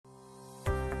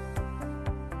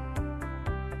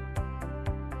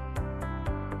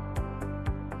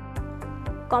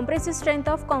Compressive strength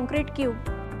of concrete cube.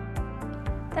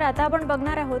 तर आता आपण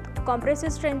बघणार आहोत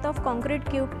compressive strength of concrete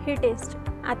cube he taste.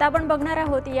 आता आपण बघणार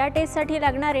आहोत या टेस्टसाठी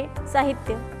लागणारे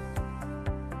साहित्य।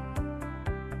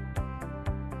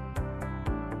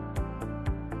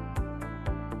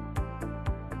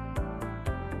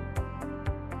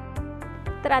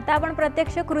 तर आता आपण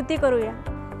प्रत्यक्ष कृती करूया।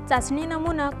 चाचणी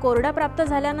नमुना कोरडा प्राप्त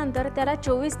झाल्यानंतर त्याला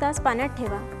 24 तास पाण्यात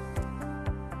ठेवा।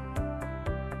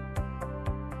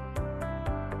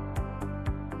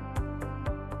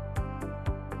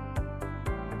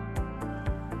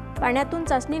 पाण्यातून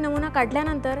चाचणी नमुना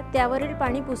काढल्यानंतर त्यावरील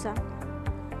पाणी पुसा।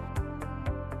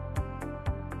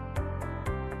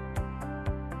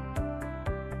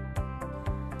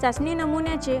 चाचणी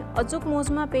नमुन्याचे अचूक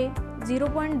मोजमापे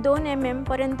 0.2 mm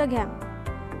पर्यंत घ्या।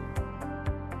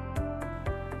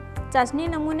 चाचणी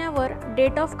नमुन्यावर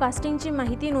डेट ऑफ कास्टिंगची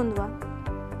माहिती नोंदवा।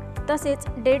 तसेच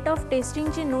डेट ऑफ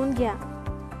टेस्टिंगची नोंद घ्या।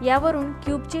 यावरून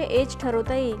क्यूबचे एज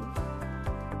ठरवता येईल।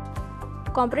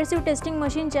 कॉम्प्रेसिव्ह टेस्टिंग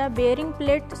मशीनच्या बेअरिंग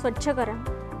प्लेट स्वच्छ करा।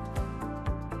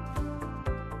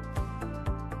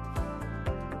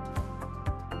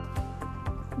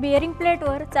 बेअरिंग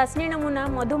प्लेटवर चाचणी नमुना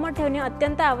मधोमध ठेवणे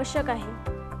अत्यंत आवश्यक आहे।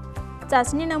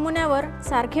 चाचणी नमुन्यावर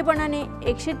सारखेपणाने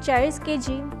 140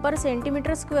 kg/cm²/मिनिट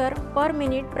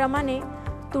प्रमाणे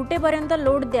तुटेपर्यंत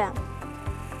लोड द्या।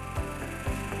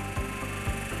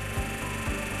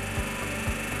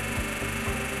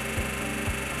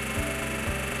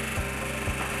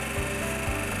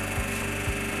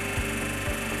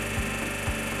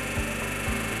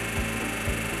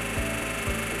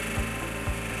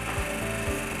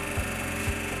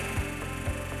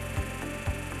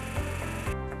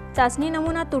 चाचणी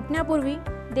नमुना तुटण्यापूर्वी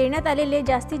देण्यात आलेले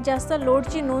जास्तीत जास्त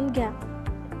लोडची नोंद घ्या।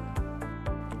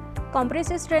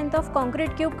 Compressive strength of concrete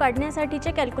cube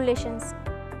काढण्यासाठीचे calculations.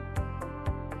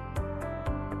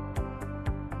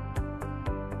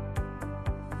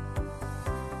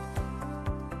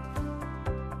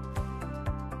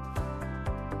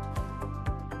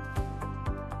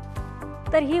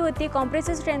 तर ही होती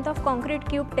compressive strength of concrete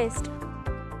cube taste.